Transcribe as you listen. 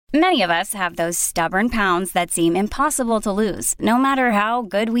Many of us have those stubborn pounds that seem impossible to lose, no matter how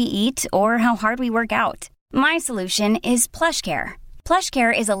good we eat or how hard we work out. My solution is PlushCare.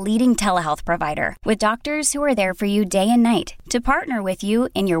 PlushCare is a leading telehealth provider with doctors who are there for you day and night to partner with you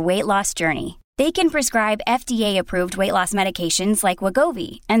in your weight loss journey. They can prescribe FDA-approved weight loss medications like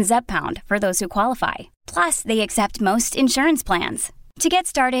Wegovy and Zepbound for those who qualify. Plus, they accept most insurance plans. To get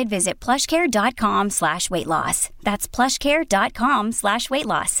started, visit plushcare.com/weightloss. That's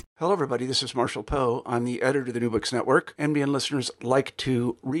plushcare.com/weightloss. Hello, everybody. This is Marshall Poe. I'm the editor of the New Books Network. NBN listeners like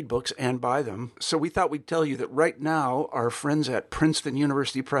to read books and buy them. So we thought we'd tell you that right now, our friends at Princeton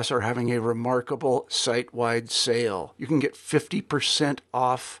University Press are having a remarkable site-wide sale. You can get 50%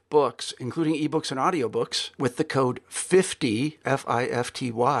 off books, including ebooks and audiobooks, with the code 50,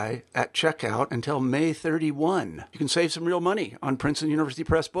 F-I-F-T-Y, at checkout until May 31. You can save some real money on Princeton University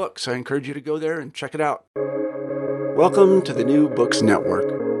Press books. I encourage you to go there and check it out. Welcome to the New Books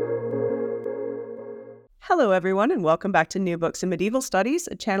Network. Hello, everyone, and welcome back to New Books in Medieval Studies,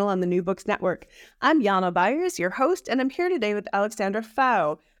 a channel on the New Books Network. I'm Jana Byers, your host, and I'm here today with Aleksandra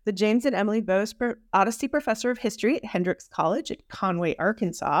Pfau, the James and Emily Bose Odyssey Professor of History at Hendrix College at Conway,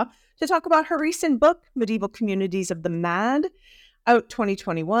 Arkansas, to talk about her recent book, Medieval Communities of the Mad, out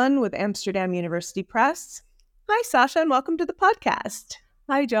 2021 with Amsterdam University Press. Hi, Sasha, and welcome to the podcast.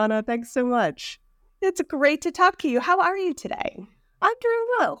 Hi, Jana. Thanks so much. It's great to talk to you. How are you today? I'm doing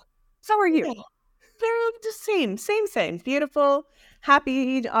well. So are you? Yeah. They're the same. Beautiful,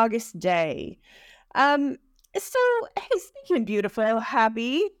 happy August day. So, hey, speaking of beautiful,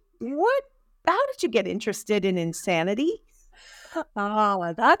 happy, how did you get interested in insanity?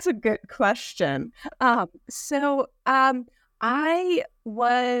 Oh, that's a good question. I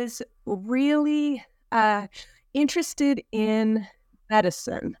was really interested in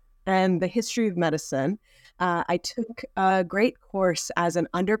medicine and the history of medicine. I took a great course as an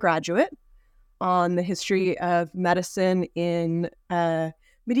undergraduate on the history of medicine in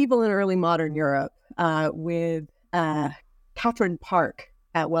medieval and early modern Europe with Catherine Park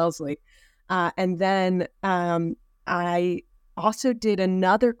at Wellesley. And then I also did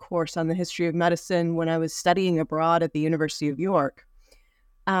another course on the history of medicine when I was studying abroad at the University of York.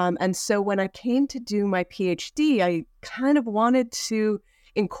 And so when I came to do my PhD, I kind of wanted to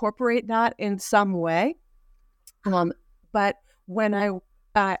incorporate that in some way. But when I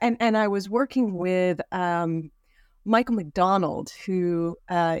I was working with Michael McDonald, who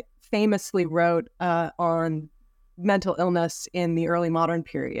famously wrote on mental illness in the early modern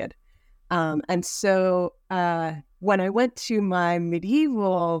period. And so when I went to my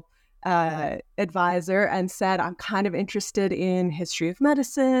medieval advisor and said, I'm kind of interested in history of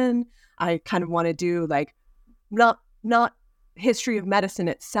medicine, I kind of want to do like not history of medicine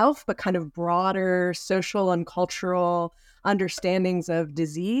itself, but kind of broader social and cultural understandings of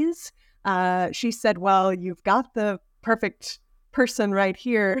disease. She said, well, you've got the perfect person right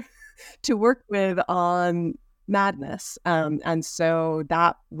here to work with on madness. And so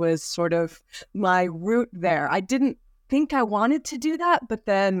that was sort of my route there. I didn't think I wanted to do that, but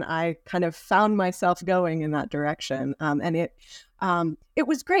then I kind of found myself going in that direction. And it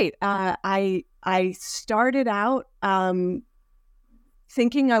was great. I started out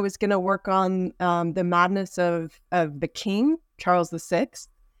thinking I was going to work on the madness of the king, Charles VI.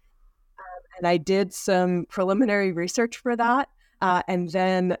 And I did some preliminary research for that. And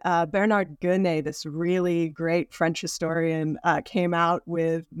then Bernard Guenet, this really great French historian, came out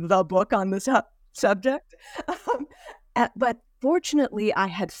with the book on the subject. But fortunately, I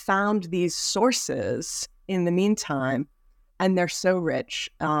had found these sources in the meantime, and they're so rich.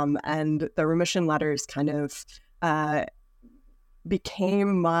 And the remission letters kind of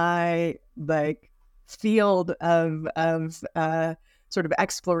became my field of sort of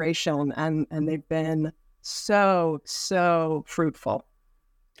exploration, and they've been so fruitful.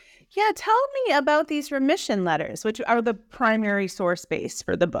 Yeah, tell me about these remission letters, which are the primary source base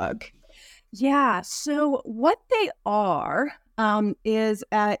for the book. Yeah, so what they are is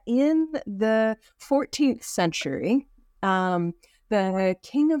in the 14th century, the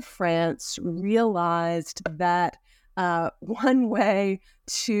King of France realized that one way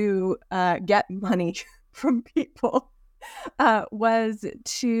to get money from people was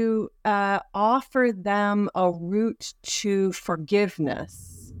to offer them a route to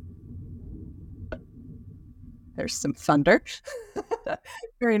forgiveness. There's some thunder.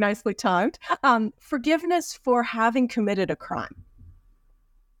 Very nicely timed. Forgiveness for having committed a crime.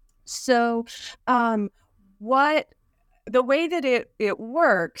 So the way that it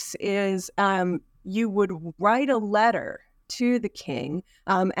works is you would write a letter to the king.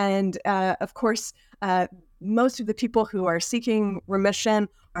 And of course, most of the people who are seeking remission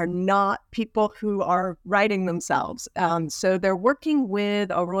are not people who are writing themselves. So they're working with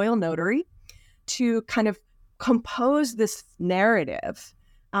a royal notary to kind of compose this narrative.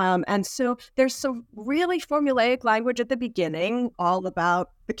 And so there's some really formulaic language at the beginning, all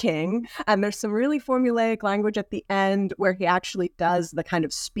about the king. And there's some really formulaic language at the end where he actually does the kind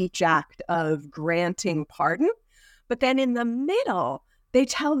of speech act of granting pardon. But then in the middle, they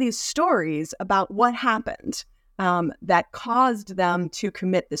tell these stories about what happened that caused them to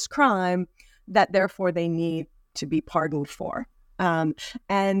commit this crime that therefore they need to be pardoned for.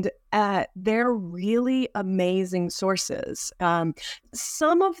 And they're really amazing sources.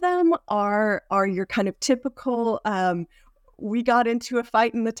 Some of them are your kind of typical, we got into a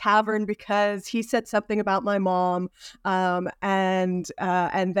fight in the tavern because he said something about my mom. And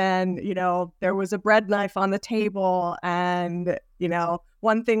then, there was a bread knife on the table and,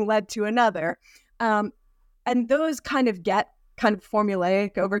 one thing led to another. And those kind of get kind of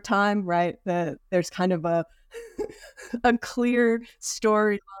formulaic over time, right? There's kind of a clear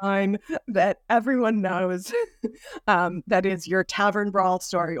storyline that everyone knows, that is your tavern brawl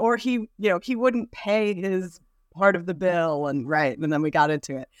story, or he wouldn't pay his part of the bill, and then we got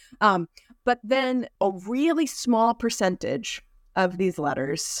into it. But then a really small percentage of these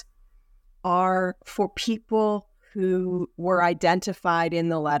letters are for people who were identified in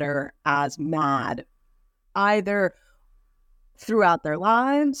the letter as mad, either throughout their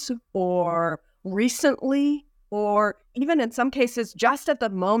lives or recently, or even in some cases just at the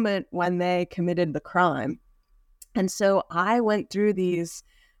moment when they committed the crime. And so I went through these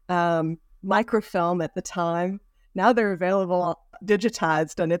microfilm at the time. Now they're available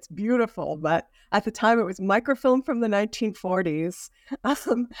digitized and it's beautiful, but at the time it was microfilm from the 1940s.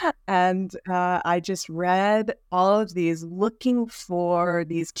 And I just read all of these, looking for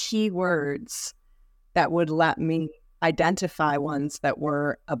these keywords that would let me identify ones that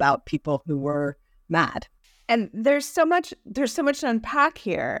were about people who were mad. And there's so much to unpack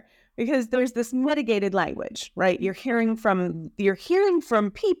here, because there's this mitigated language, right? You're hearing from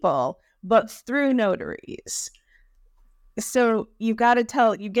people, but through notaries. So you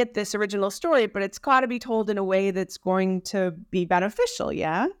get this original story, but it's got to be told in a way that's going to be beneficial.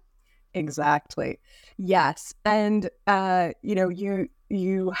 Yeah, exactly. Yes, and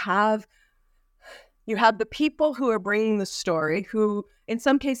you have the people who are bringing the story, who in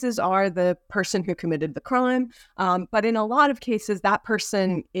some cases are the person who committed the crime, but in a lot of cases that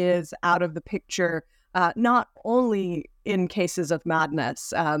person is out of the picture. Not only in cases of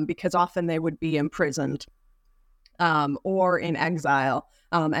madness, because often they would be imprisoned or in exile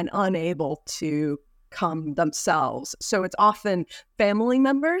and unable to come themselves. So it's often family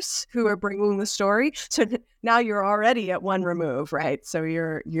members who are bringing the story. So now you're already at one remove, right? So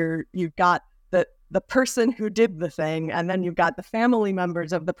you've got the person who did the thing, and then you've got the family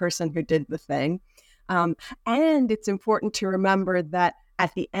members of the person who did the thing. And it's important to remember that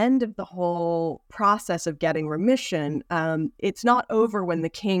at the end of the whole process of getting remission, it's not over when the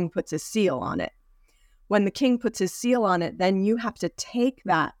king puts his seal on it. When the king puts his seal on it, then you have to take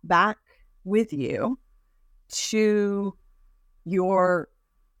that back with you to your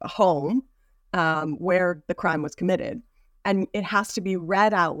home where the crime was committed. And it has to be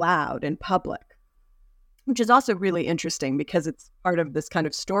read out loud in public, which is also really interesting because it's part of this kind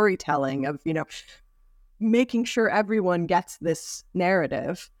of storytelling of, making sure everyone gets this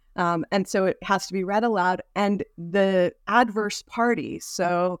narrative. And so it has to be read aloud, and the adverse party,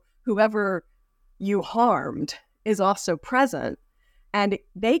 so whoever you harmed, is also present, and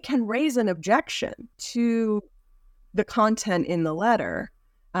they can raise an objection to the content in the letter,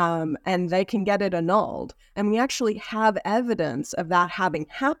 and they can get it annulled. And we actually have evidence of that having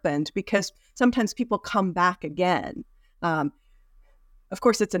happened, because sometimes people come back again. Of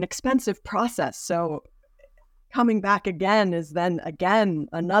course, it's an expensive process, so coming back again is then again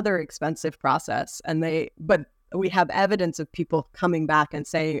another expensive process. But we have evidence of people coming back and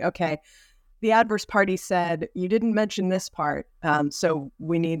saying, okay, the adverse party said you didn't mention this part, so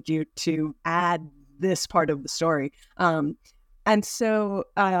we need you to add this part of the story. And so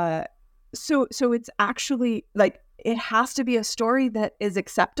it's actually like, it has to be a story that is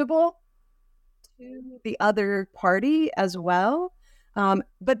acceptable to the other party as well.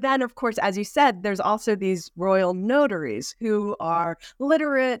 But then, of course, as you said, there's also these royal notaries who are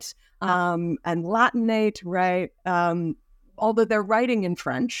literate and Latinate, right? Although they're writing in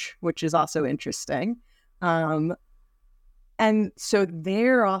French, which is also interesting. And so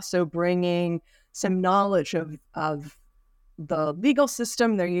they're also bringing some knowledge of the legal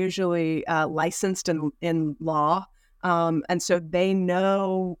system. They're usually licensed in law. And so they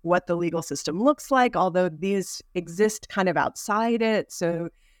know what the legal system looks like, although these exist kind of outside it. So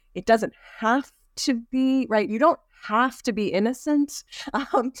it doesn't have to be, right? You don't have to be innocent,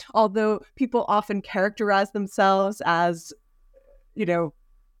 although people often characterize themselves as,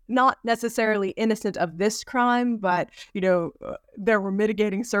 not necessarily innocent of this crime, but, there were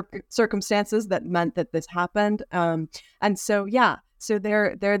mitigating circumstances that meant that this happened. And so, so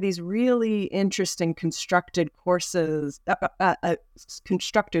there are these really interesting constructed sources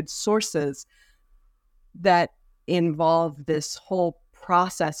that involve this whole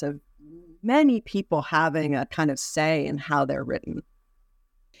process of many people having a kind of say in how they're written.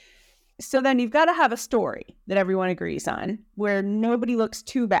 So then you've got to have a story that everyone agrees on where nobody looks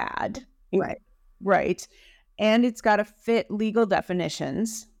too bad. Right. And it's got to fit legal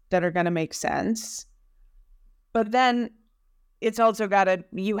definitions that are going to make sense. But then it's also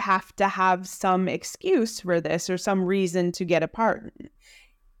you have to have some excuse for this or some reason to get a pardon.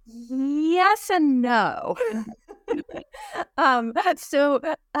 Yes and no.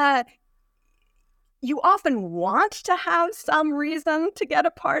 You often want to have some reason to get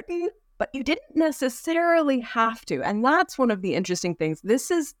a pardon, but you didn't necessarily have to. And that's one of the interesting things. This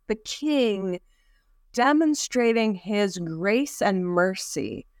is the king demonstrating his grace and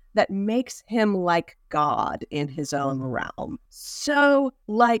mercy that makes him like God in his own realm. So,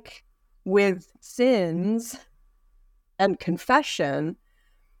 like with sins and confession,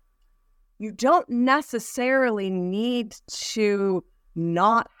 you don't necessarily need to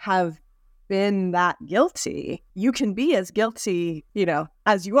not have been that guilty. You can be as guilty,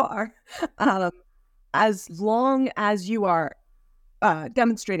 as you are, as long as you are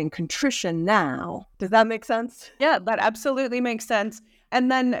demonstrating contrition now. Does that make sense? Yeah, that absolutely makes sense. And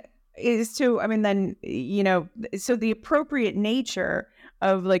then so the appropriate nature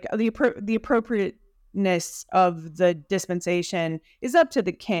of the appropriateness of the dispensation is up to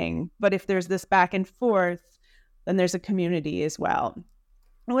the king. But if there's this back and forth, then there's a community as well.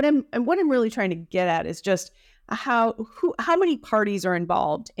 What I'm really trying to get at is just how many parties are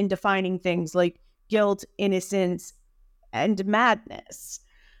involved in defining things like guilt, innocence, and madness.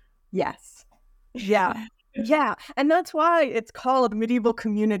 Yes. Yeah. Yeah. And that's why it's called medieval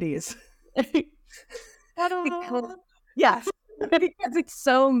communities. Yes. Because it's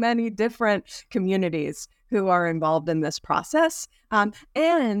so many different communities who are involved in this process.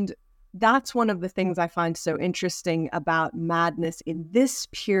 And that's one of the things I find so interesting about madness in this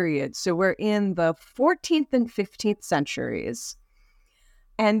period. So we're in the 14th and 15th centuries,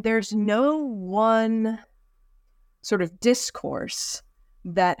 and there's no one sort of discourse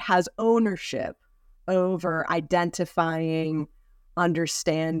that has ownership over identifying,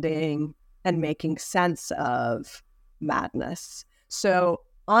 understanding, and making sense of madness. So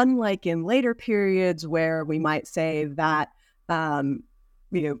unlike in later periods where we might say that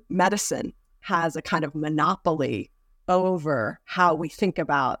medicine has a kind of monopoly over how we think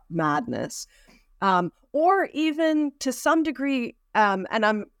about madness, or even to some degree, and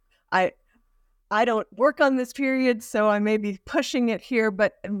I don't work on this period, so I may be pushing it here,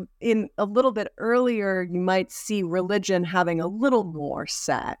 but in a little bit earlier, you might see religion having a little more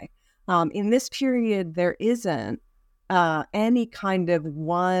say. In this period, there isn't any kind of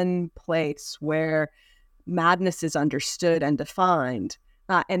one place where madness is understood and defined.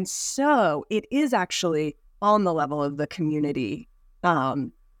 And so it is actually on the level of the community.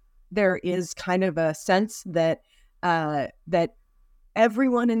 There is kind of a sense that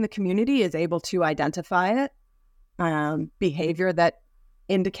everyone in the community is able to identify it, behavior that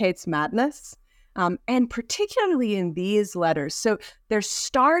indicates madness, and particularly in these letters. So there's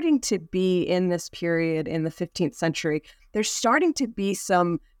starting to be, in this period in the 15th century, there's starting to be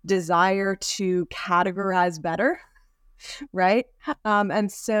some desire to categorize better. Right?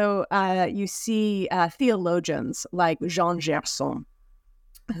 And so you see theologians like Jean Gerson,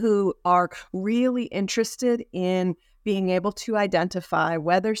 who are really interested in being able to identify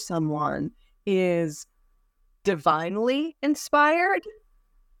whether someone is divinely inspired,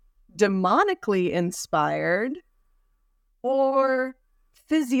 demonically inspired, or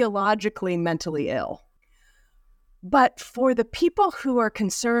physiologically mentally ill. But for the people who are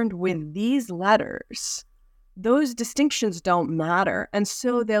concerned with these letters, those distinctions don't matter. And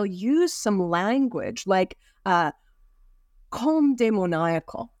so they'll use some language like comme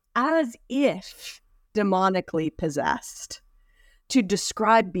démoniacal, as if demonically possessed, to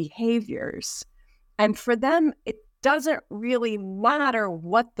describe behaviors. And for them, it doesn't really matter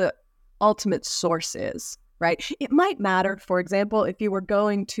what the ultimate source is, right? It might matter, for example, if you were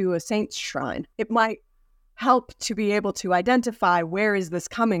going to a saint's shrine, it might help to be able to identify where is this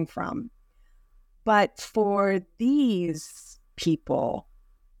coming from. But for these people,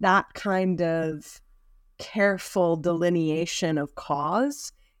 that kind of careful delineation of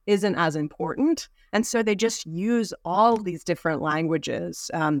cause isn't as important. And so they just use all these different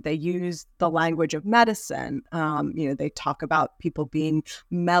languages. They use the language of medicine. They talk about people being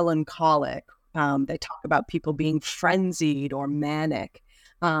melancholic. They talk about people being frenzied or manic.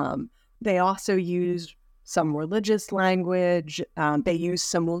 They also use some religious language. They use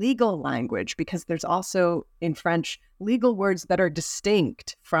some legal language, because there's also in French legal words that are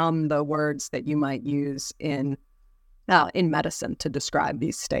distinct from the words that you might use in medicine to describe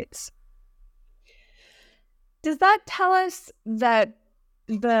these states. Does that tell us that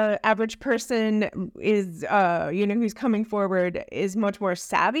the average person is, who's coming forward is much more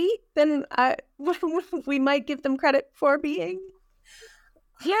savvy than we might give them credit for being?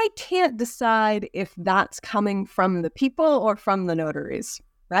 I can't decide if that's coming from the people or from the notaries,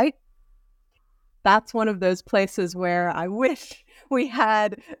 right? That's one of those places where I wish we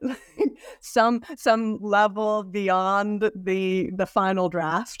had some level beyond the final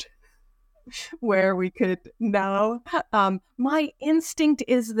draft where we could know. My instinct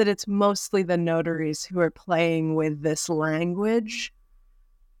is that it's mostly the notaries who are playing with this language,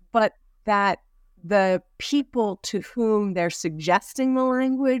 but that the people to whom they're suggesting the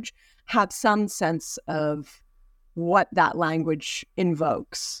language have some sense of what that language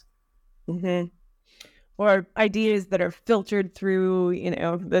invokes. Mm-hmm. Or ideas that are filtered through,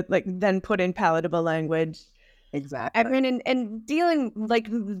 that then put in palatable language. Exactly. I mean, and dealing,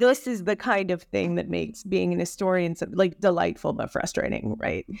 this is the kind of thing that makes being an historian delightful but frustrating,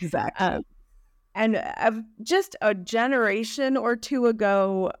 right? Exactly. And just a generation or two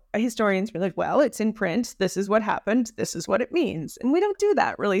ago, historians were like, well, it's in print. This is what happened. This is what it means. And we don't do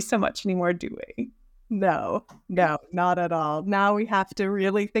that really so much anymore, do we? No, not at all. Now we have to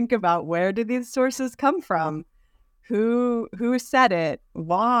really think about, where did these sources come from? Who said it?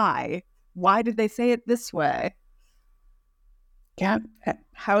 Why? Why did they say it this way? Yeah.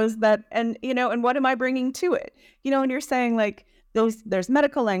 How is that? And, and what am I bringing to it? And you're saying there's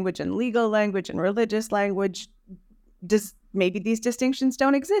medical language and legal language and religious language. Maybe these distinctions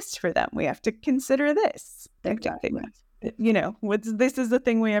don't exist for them. We have to consider this. Exactly. This is the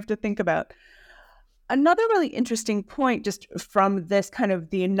thing we have to think about. Another really interesting point, just from this kind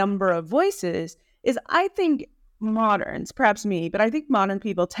of the number of voices, is I think moderns, perhaps me, but I think modern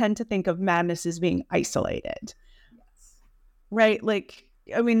people tend to think of madness as being isolated. Yes. Right?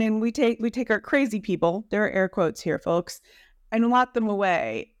 And we take our crazy people, there are air quotes here, folks, and lock them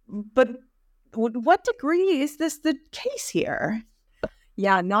away. But what degree is this the case here?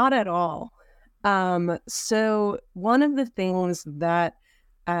 Yeah, not at all. So one of the things that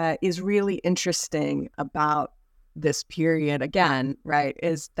is really interesting about this period, again, right,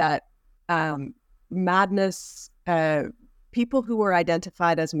 is that madness, people who were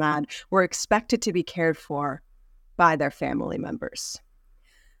identified as mad were expected to be cared for by their family members.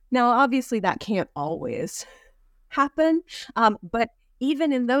 Now, obviously, that can't always happen, but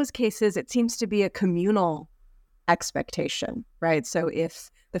even in those cases, it seems to be a communal expectation, right? So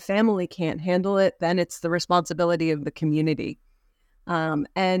if the family can't handle it, then it's the responsibility of the community.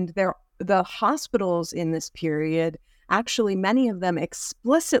 And the hospitals in this period, actually, many of them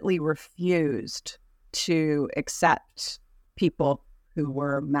explicitly refused to accept people who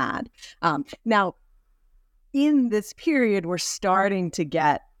were mad. Now, in this period, we're starting to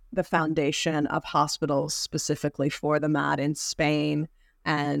get the foundation of hospitals specifically for the mad in Spain,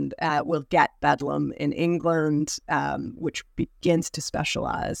 and we'll get Bedlam in England, which begins to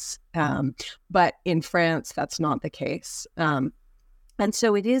specialize. But in France, that's not the case. And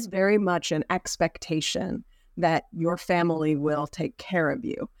so it is very much an expectation that your family will take care of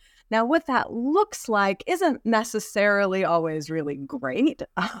you. Now, what that looks like isn't necessarily always really great,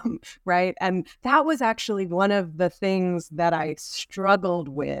 right? And that was actually one of the things that I struggled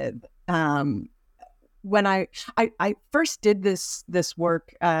with when I first did this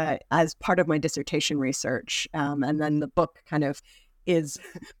work as part of my dissertation research, and then the book kind of is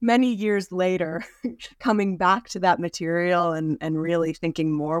many years later coming back to that material and really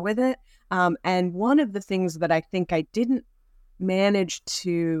thinking more with it. And one of the things that I think I didn't manage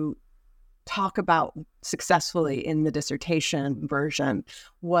to talk about successful in the dissertation version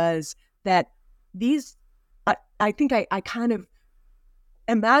was that these, I think I kind of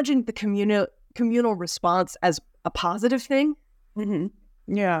imagined the communal response as a positive thing.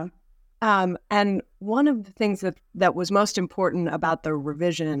 Mm-hmm. Yeah. And one of the things that was most important about the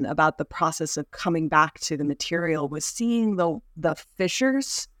revision, about the process of coming back to the material, was seeing the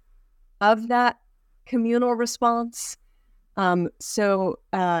fissures of that communal response. So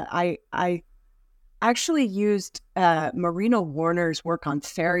I actually used Marina Warner's work on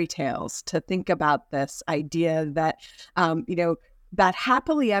fairy tales to think about this idea that, that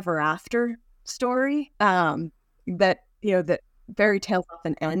happily ever after story, that fairy tales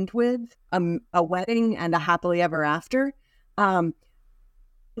often end with a wedding and a happily ever after,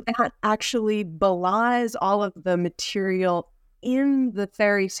 that actually belies all of the material in the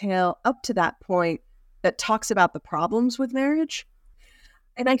fairy tale up to that point that talks about the problems with marriage.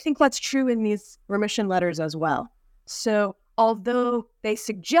 And I think that's true in these remission letters as well. So although they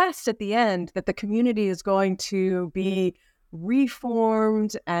suggest at the end that the community is going to be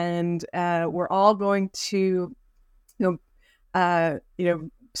reformed and we're all going to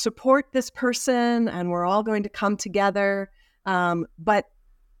support this person and we're all going to come together, but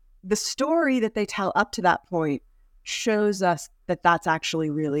the story that they tell up to that point shows us that that's actually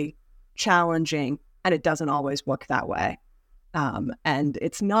really challenging, and it doesn't always work that way. And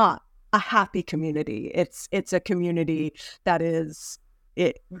it's not a happy community. It's a community that is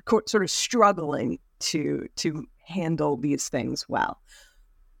sort of struggling to handle these things well.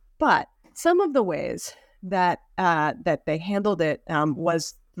 But some of the ways that they handled it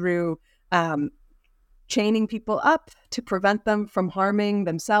was through chaining people up to prevent them from harming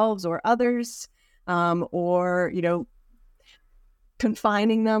themselves or others, or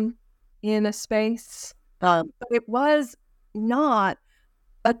confining them in a space. But it was not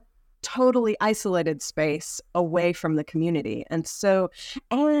a totally isolated space away from the community.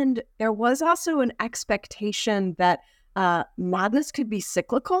 And there was also an expectation that madness could be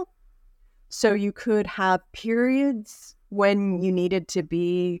cyclical. So you could have periods when you needed to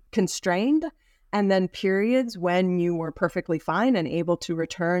be constrained, and then periods when you were perfectly fine and able to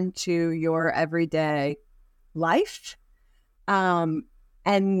return to your everyday life.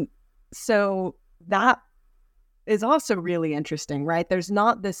 And so that is also really interesting, right? There's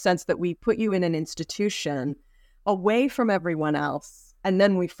not this sense that we put you in an institution away from everyone else and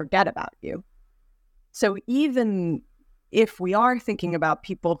then we forget about you. So even if we are thinking about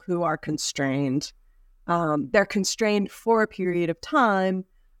people who are constrained, they're constrained for a period of time,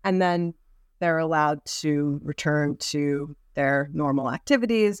 and then they're allowed to return to their normal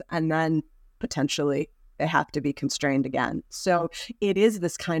activities, and then potentially they have to be constrained again. So it is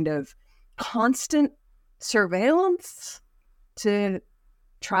this kind of constant surveillance to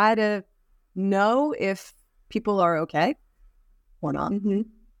try to know if people are okay or not. Mm-hmm.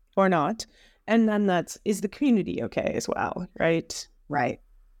 Or not. And then is the community okay as well, right? Right.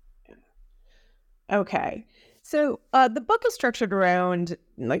 Okay. So the book is structured around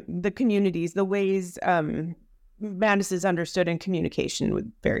like the communities, the ways madness is understood in communication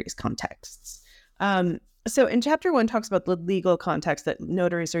with various contexts. So in chapter 1 talks about the legal context that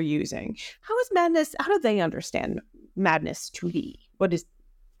notaries are using. How do they understand madness to be? It's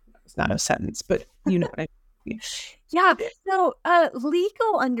not a sentence, but you know what I mean. Yeah. So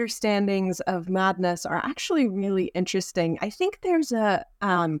legal understandings of madness are actually really interesting. I think there's a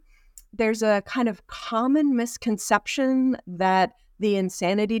kind of common misconception that the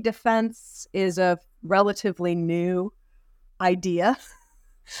insanity defense is a relatively new idea.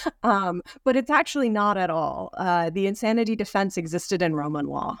 But it's actually not at all. The insanity defense existed in Roman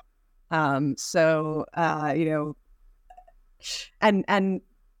law. And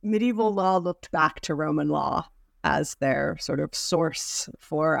medieval law looked back to Roman law as their sort of source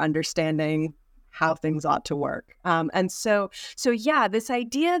for understanding how things ought to work. So this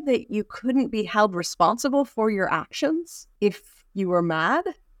idea that you couldn't be held responsible for your actions if you were mad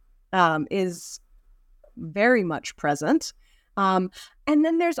is very much present. And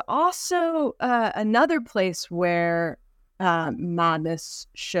then there's also another place where madness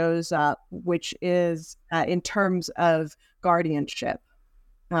shows up, which is in terms of guardianship.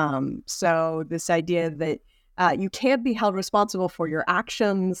 So this idea that you can't be held responsible for your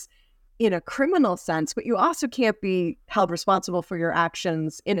actions in a criminal sense, but you also can't be held responsible for your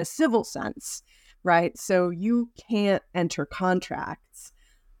actions in a civil sense, right? So you can't enter contracts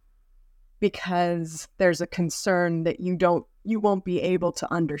because there's a concern that you won't be able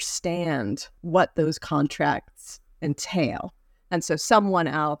to understand what those contracts entail. And so someone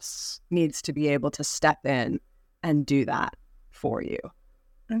else needs to be able to step in and do that for you.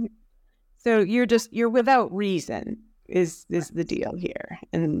 So you're without reason is the deal here.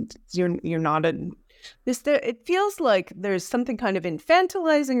 And you're not it feels like there's something kind of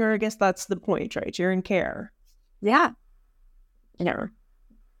infantilizing, or I guess that's the point, right? You're in care. Yeah. Yeah.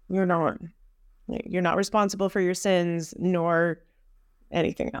 You're not responsible for your sins nor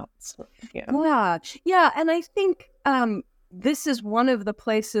anything else. Yeah. And I think this is one of the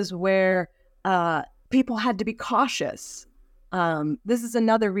places where people had to be cautious. This is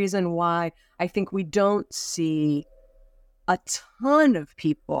another reason why I think we don't see a ton of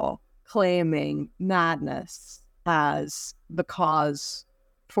people claiming madness as the cause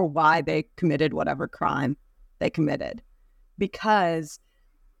for why they committed whatever crime they committed, because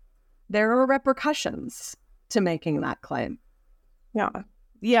there are repercussions to making that claim.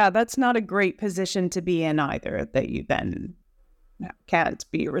 Yeah, that's not a great position to be in either, that you then can't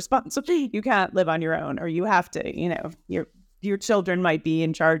be responsible. You can't live on your own, or you have to, your children might be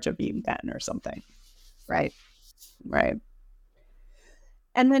in charge of you then or something. Right.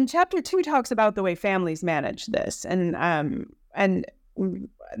 And then chapter 2 talks about the way families manage this. And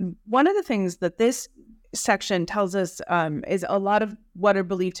one of the things that this section tells us is a lot of what are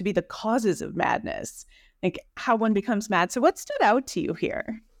believed to be the causes of madness, like how one becomes mad. So what stood out to you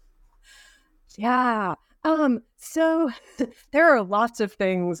here? Yeah. So there are lots of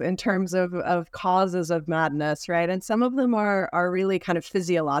things in terms of causes of madness, right? And some of them are really kind of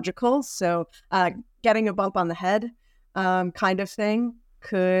physiological. So getting a bump on the head kind of thing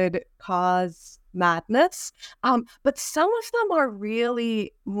could cause madness. But some of them are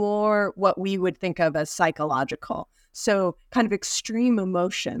really more what we would think of as psychological. So kind of extreme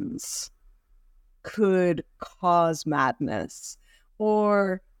emotions could cause madness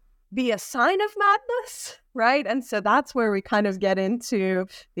or be a sign of madness, right? And so that's where we kind of get into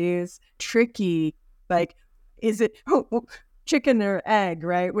these tricky, like, is it chicken or egg,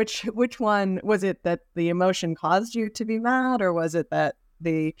 right? Which one was it that the emotion caused you to be mad, or was it that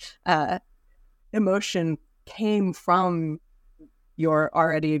the emotion came from your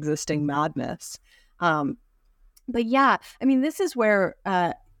already existing madness? But yeah, I mean, this is where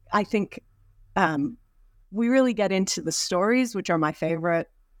I think we really get into the stories, which are my favorite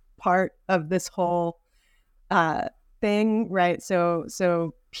part of this whole thing, right?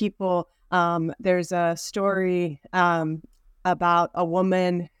 So people, there's a story about a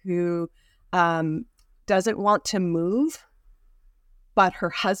woman who doesn't want to move, but her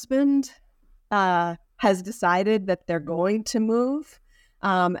husband has decided that they're going to move.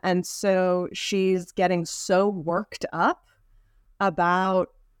 And so she's getting so worked up about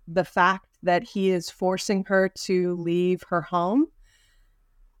the fact that he is forcing her to leave her home.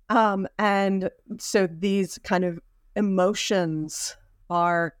 And so these kind of emotions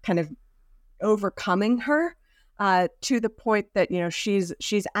are kind of overcoming her to the point that,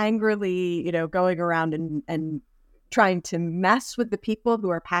 she's angrily, going around and trying to mess with the people who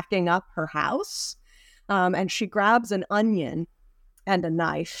are packing up her house. And she grabs an onion and a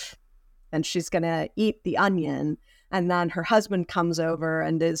knife, and she's going to eat the onion. And then her husband comes over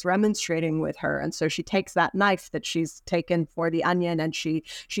and is remonstrating with her. And so she takes that knife that she's taken for the onion, and she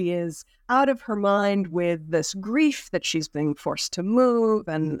is out of her mind with this grief that she's being forced to move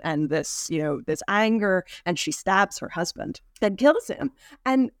and this, this anger, and she stabs her husband and kills him.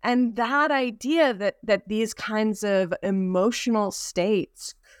 And that idea that these kinds of emotional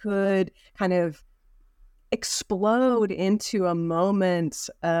states could kind of explode into a moment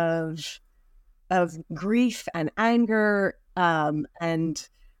of grief and anger, and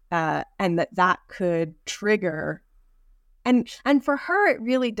that could trigger. And for her, it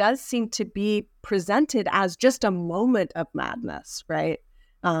really does seem to be presented as just a moment of madness, right?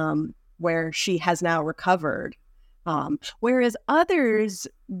 Where she has now recovered. Whereas others,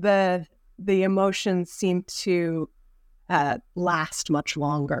 the emotions seem to last much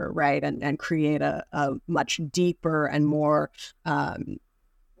longer, right? And create a much deeper and more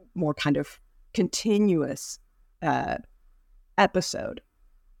kind of continuous episode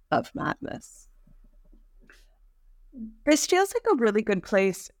of madness. This feels like a really good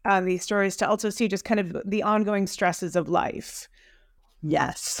place on these stories to also see just kind of the ongoing stresses of life.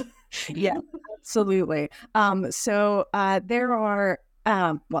 Yes. Yeah, absolutely. So there are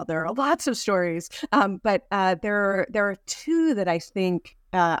lots of stories, but there are two that I think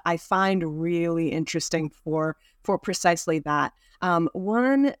I find really interesting for precisely that.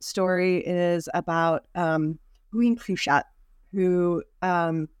 One story is about Queen Fushat, who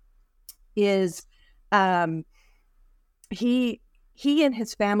is he and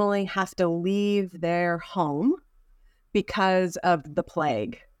his family have to leave their home because of the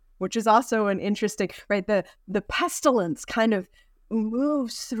plague, which is also an interesting, right? The pestilence kind of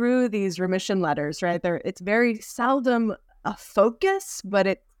moves through these remission letters, right? It's very seldom a focus, but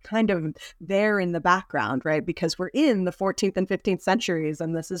it's kind of there in the background, right? Because we're in the 14th and 15th centuries,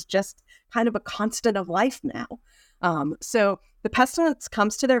 and this is just kind of a constant of life now. So the pestilence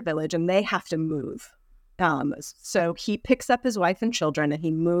comes to their village, and they have to move. So he picks up his wife and children, and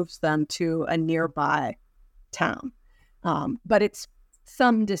he moves them to a nearby town. But it's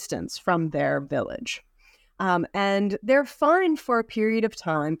some distance from their village. And they're fine for a period of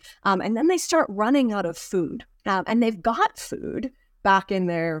time. And then they start running out of food. And they've got food back in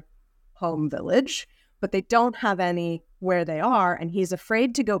their home village, but they don't have any where they are. And he's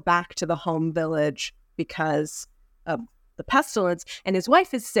afraid to go back to the home village because of the pestilence. And his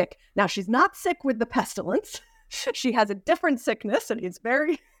wife is sick. Now, she's not sick with the pestilence. She has a different sickness, and he's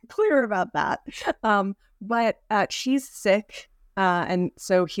very clear about that. But she's sick. And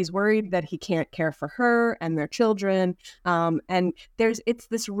so he's worried that he can't care for her and their children. And it's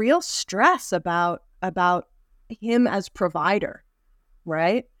this real stress about him as provider,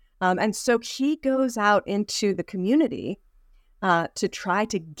 right? And so he goes out into the community to try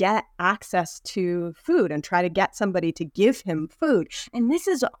to get access to food and try to get somebody to give him food. And this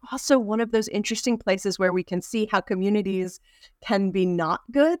is also one of those interesting places where we can see how communities can be not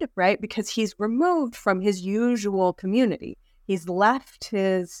good, right? Because he's removed from his usual community. He's left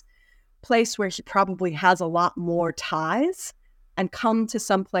his place where he probably has a lot more ties and come to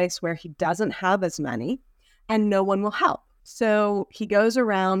some place where he doesn't have as many, and no one will help. So he goes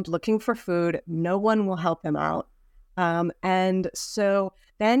around looking for food. No one will help him out. And so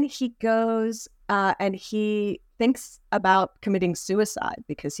then he goes and he thinks about committing suicide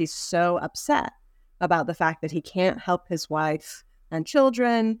because he's so upset about the fact that he can't help his wife and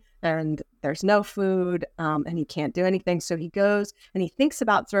children, and there's no food, and he can't do anything. So he goes and he thinks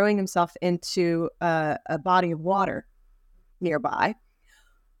about throwing himself into a body of water nearby.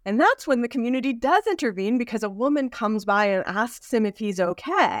 And that's when the community does intervene, because a woman comes by and asks him if he's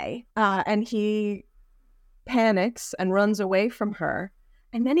okay. And he panics and runs away from her.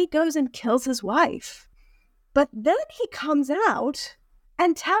 And then he goes and kills his wife. But then he comes out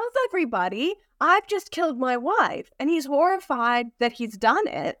and tells everybody, I've just killed my wife. And he's horrified that he's done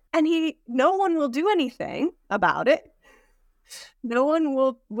it. And no one will do anything about it. No one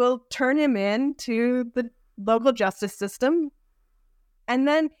will turn him in to the local justice system. And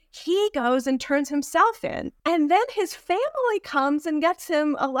then he goes and turns himself in. And then his family comes and gets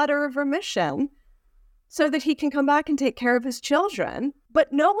him a letter of remission so that he can come back and take care of his children.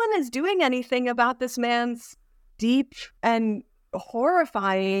 But no one is doing anything about this man's deep and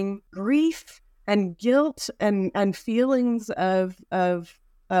horrifying grief and guilt and feelings of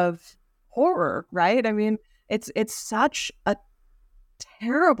horror, right? I mean, it's such a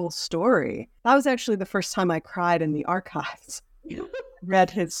terrible story. That was actually the first time I cried in the archives.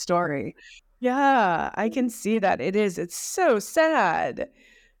 Read his story. Yeah, I can see that. It's so sad.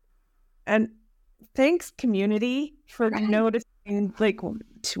 And thanks, community, for noticing,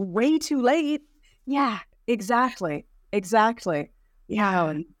 way too late. Yeah, exactly.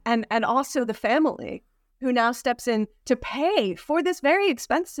 Yeah, and also the family who now steps in to pay for this very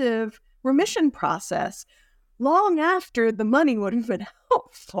expensive remission process long after the money would have been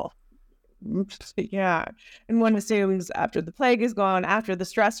helpful. Yeah. And one assumes after the plague is gone, after the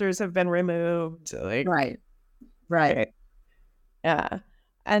stressors have been removed. Right. Yeah.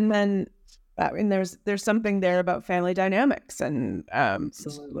 And then there's something there about family dynamics and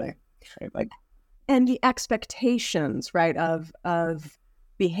absolutely. And the expectations, right, of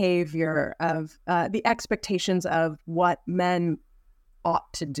behavior, of the expectations of what men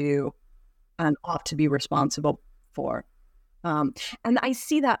ought to do and ought to be responsible for. And I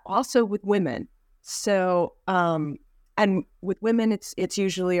see that also with women. So, and with women, it's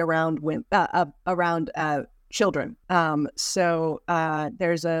usually around children. So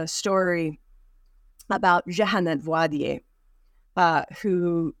there's a story about Jehanette Voadier,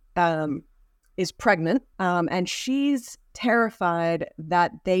 who is pregnant, and she's terrified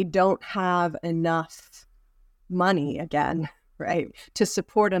that they don't have enough money again, right, to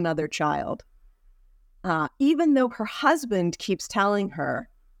support another child. Even though her husband keeps telling her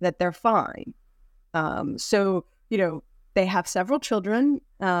that they're fine. So, they have several children,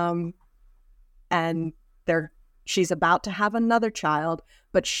 and she's about to have another child,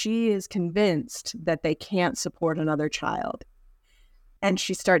 but she is convinced that they can't support another child. And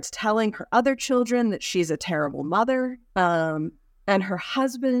she starts telling her other children that she's a terrible mother, and her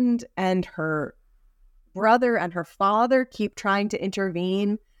husband and her brother and her father keep trying to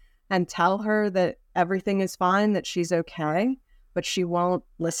intervene and tell her that everything is fine, that she's okay, but she won't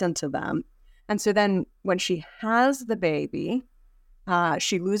listen to them. And so then when she has the baby,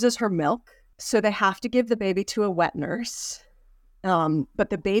 she loses her milk. So they have to give the baby to a wet nurse. But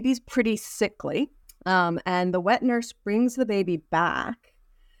the baby's pretty sickly. And the wet nurse brings the baby back.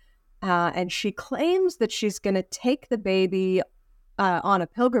 And she claims that she's going to take the baby on a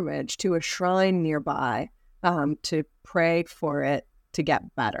pilgrimage to a shrine nearby to pray for it to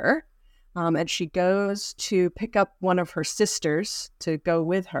get better. And she goes to pick up one of her sisters to go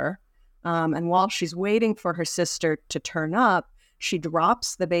with her. And while she's waiting for her sister to turn up, she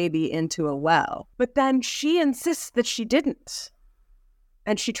drops the baby into a well. But then she insists that she didn't.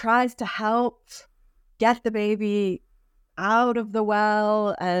 And she tries to help get the baby out of the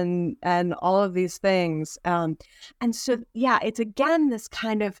well and all of these things. And so, yeah, it's again this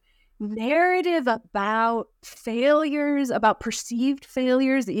kind of narrative about failures, about perceived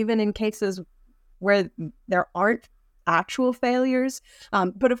failures, even in cases where there aren't actual failures.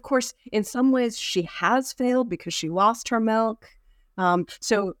 But of course, in some ways, she has failed because she lost her milk.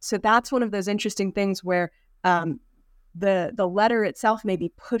 So that's one of those interesting things where the letter itself may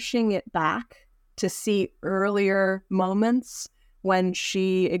be pushing it back to see earlier moments when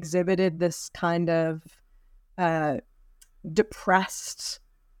she exhibited this kind of depressed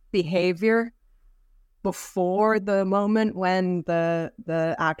behavior before the moment when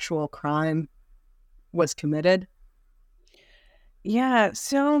the actual crime was committed. Yeah,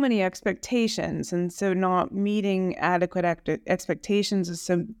 so many expectations. And so not meeting adequate expectations is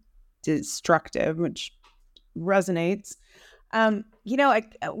so destructive, which resonates.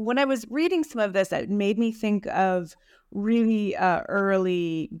 When I was reading some of this, it made me think of really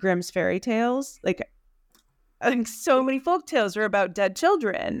early Grimm's fairy tales. Like, I think so many folk tales are about dead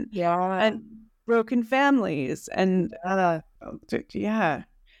children, and broken families, and yeah.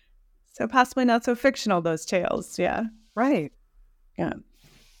 So possibly not so fictional, those tales. Yeah, right. Yeah.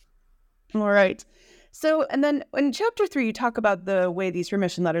 All right. So, and then in chapter 3, you talk about the way these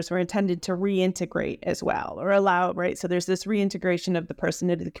remission letters were intended to reintegrate as well, or allow, right? So there's this reintegration of the person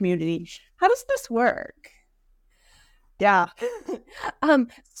into the community. How does this work? Yeah.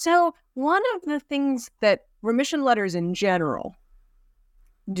 So one of the things that remission letters in general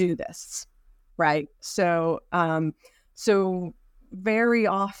do this, right? So very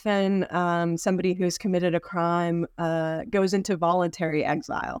often somebody who's committed a crime goes into voluntary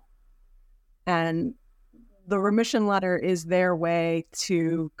exile. And the remission letter is their way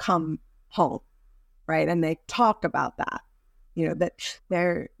to come home, right? And they talk about that,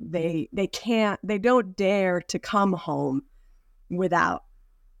 that they don't dare to come home without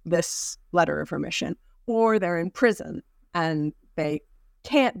this letter of remission, or they're in prison and they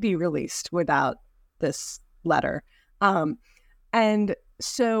can't be released without this letter. And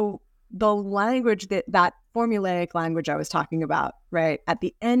so the language, that formulaic language I was talking about, right, at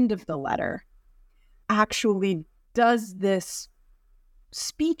the end of the letter, actually does this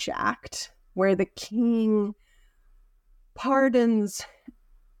speech act where the king pardons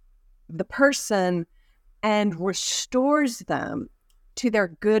the person and restores them to their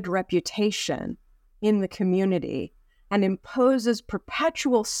good reputation in the community and imposes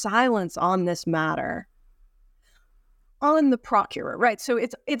perpetual silence on this matter on the procurator, right? So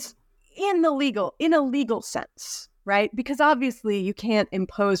it's in a legal sense, right? Because obviously you can't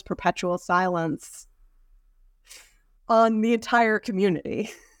impose perpetual silence on the entire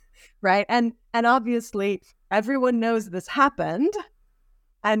community, right? And obviously everyone knows this happened.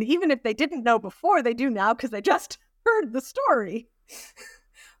 And even if they didn't know before, they do now because they just heard the story.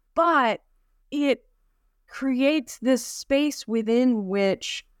 But it creates this space within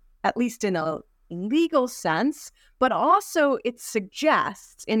which, at least in a legal sense, but also it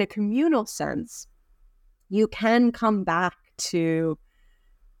suggests in a communal sense, you can come back to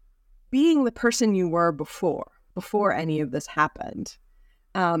being the person you were before any of this happened.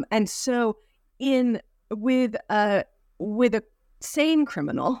 And so with a sane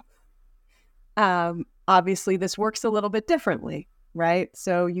criminal, obviously this works a little bit differently, right?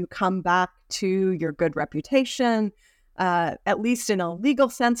 So you come back to your good reputation. At least in a legal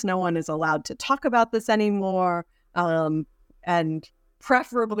sense, no one is allowed to talk about this anymore. And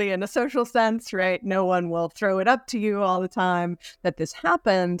preferably in a social sense, right? No one will throw it up to you all the time that this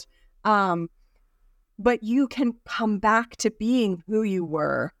happened. But you can come back to being who you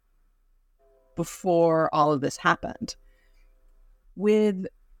were before all of this happened. With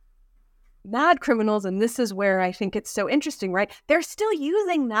mad criminals, and this is where I think it's so interesting, right? They're still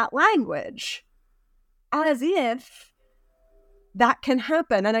using that language as if that can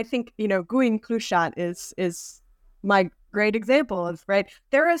happen. And I think, Guin Clouchat is my great example of, right?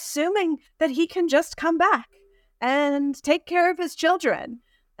 They're assuming that he can just come back and take care of his children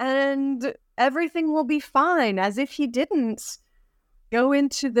and everything will be fine, as if he didn't go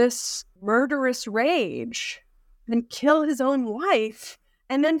into this murderous rage and kill his own wife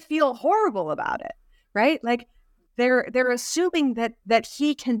and then feel horrible about it, right? Like they're assuming that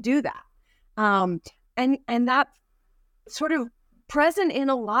he can do that. And that's sort of present in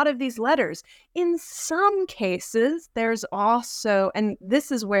a lot of these letters. In some cases, there's also, and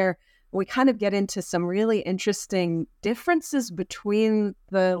this is where we kind of get into some really interesting differences between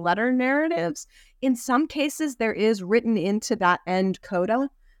the letter narratives. In some cases, there is written into that end coda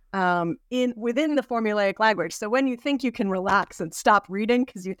within the formulaic language. So when you think you can relax and stop reading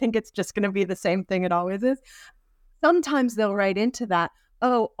because you think it's just going to be the same thing it always is, sometimes they'll write into that,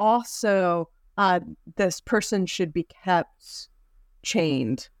 oh, also, this person should be kept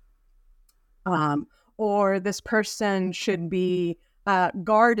chained. Or this person should be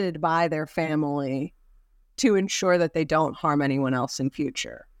guarded by their family to ensure that they don't harm anyone else in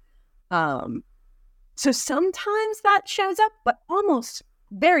future. So sometimes that shows up, but almost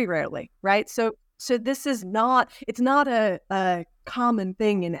very rarely, right? So this is not, it's not a common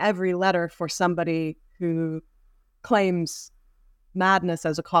thing in every letter for somebody who claims madness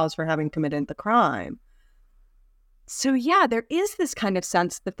as a cause for having committed the crime. So yeah, there is this kind of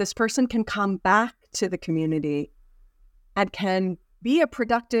sense that this person can come back to the community and can be a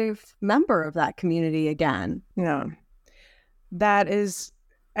productive member of that community again. Yeah, that is,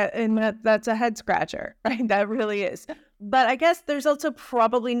 and that's a head scratcher, right? That really is. But I guess there's also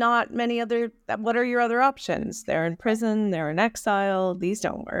probably not many other, what are your other options? They're in prison, they're in exile, these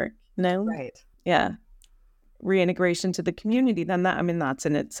don't work, no? Right. Yeah. Reintegration to the community, then that's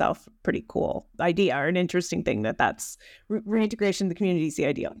in itself a pretty cool idea, or an interesting thing that's reintegration to the community is the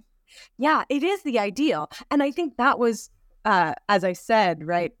ideal. Yeah, it is the ideal. And I think that was, as I said,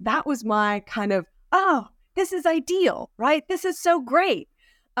 right, that was my kind of, oh, this is ideal, right? This is so great.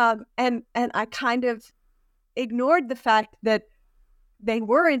 And I kind of ignored the fact that they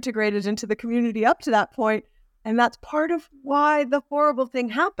were integrated into the community up to that point. And that's part of why the horrible thing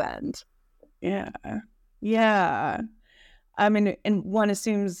happened. Yeah. Yeah. I mean, and one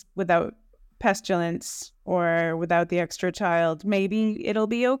assumes without pestilence or without the extra child, maybe it'll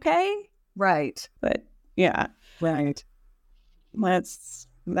be okay. Right. But yeah. Right.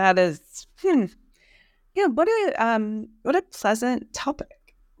 That is, yeah, what a pleasant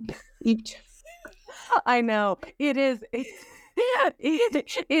topic. I know. It is.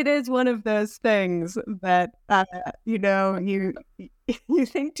 It is one of those things that, you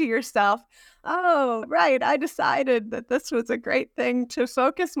think to yourself, oh, right, I decided that this was a great thing to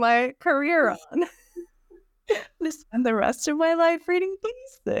focus my career on. To spend the rest of my life reading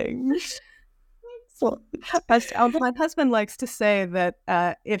these things. My husband likes to say that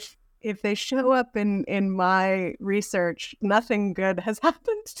if they show up in my research, nothing good has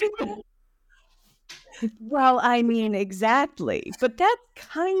happened to them. Well, I mean, exactly. But that's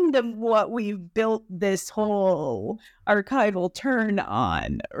kind of what we've built this whole archival turn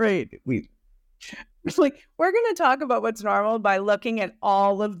on, right? We're going to talk about what's normal by looking at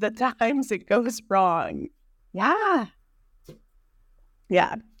all of the times it goes wrong. Yeah.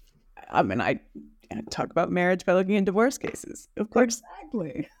 Yeah. I mean, I talk about marriage by looking at divorce cases, of course.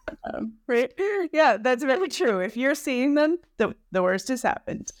 Exactly. Right? Yeah, that's very true. If you're seeing them, the worst has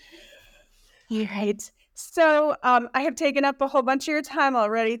happened. Right. So I have taken up a whole bunch of your time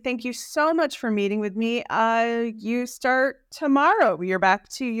already. Thank you so much for meeting with me. You start tomorrow. You're back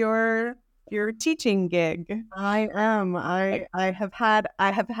to your teaching gig. I am. I have had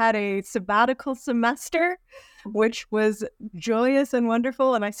a sabbatical semester, which was joyous and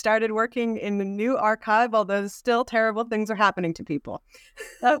wonderful. And I started working in the new archive, although still terrible things are happening to people.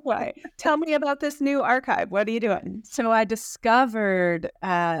 Okay. Tell me about this new archive. What are you doing? So I discovered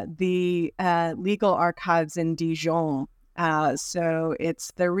the legal archives in Dijon. So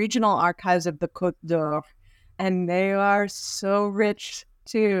it's the regional archives of the Côte d'Or, and they are so rich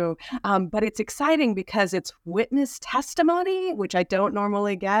too. But it's exciting because it's witness testimony, which I don't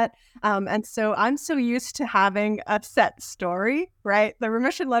normally get. And so I'm so used to having a set story, right? The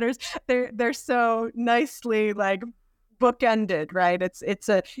remission letters, they're so nicely bookended, right? It's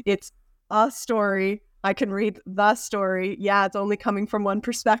a story. I can read the story. Yeah, it's only coming from one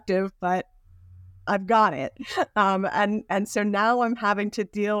perspective, but I've got it. And so now I'm having to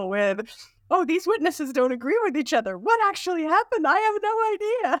deal with, oh, these witnesses don't agree with each other. What actually happened? I have no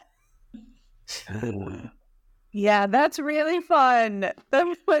idea. Yeah, that's really fun.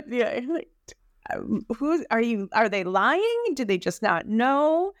 Who are you? Are they lying? Do they just not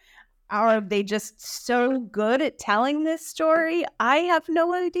know? Are they just so good at telling this story? I have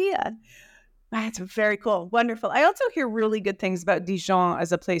no idea. That's very cool. Wonderful. I also hear really good things about Dijon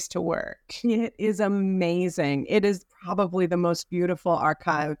as a place to work. It is amazing. It is probably the most beautiful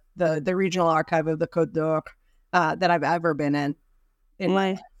archive, the regional archive of the Côte d'Or that I've ever been in.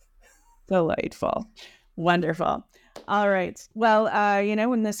 Delightful. Wonderful. All right. Well,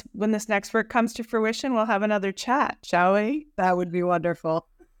 when this next work comes to fruition, we'll have another chat, shall we? That would be wonderful.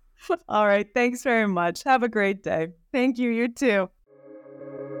 All right. Thanks very much. Have a great day. Thank you. You too.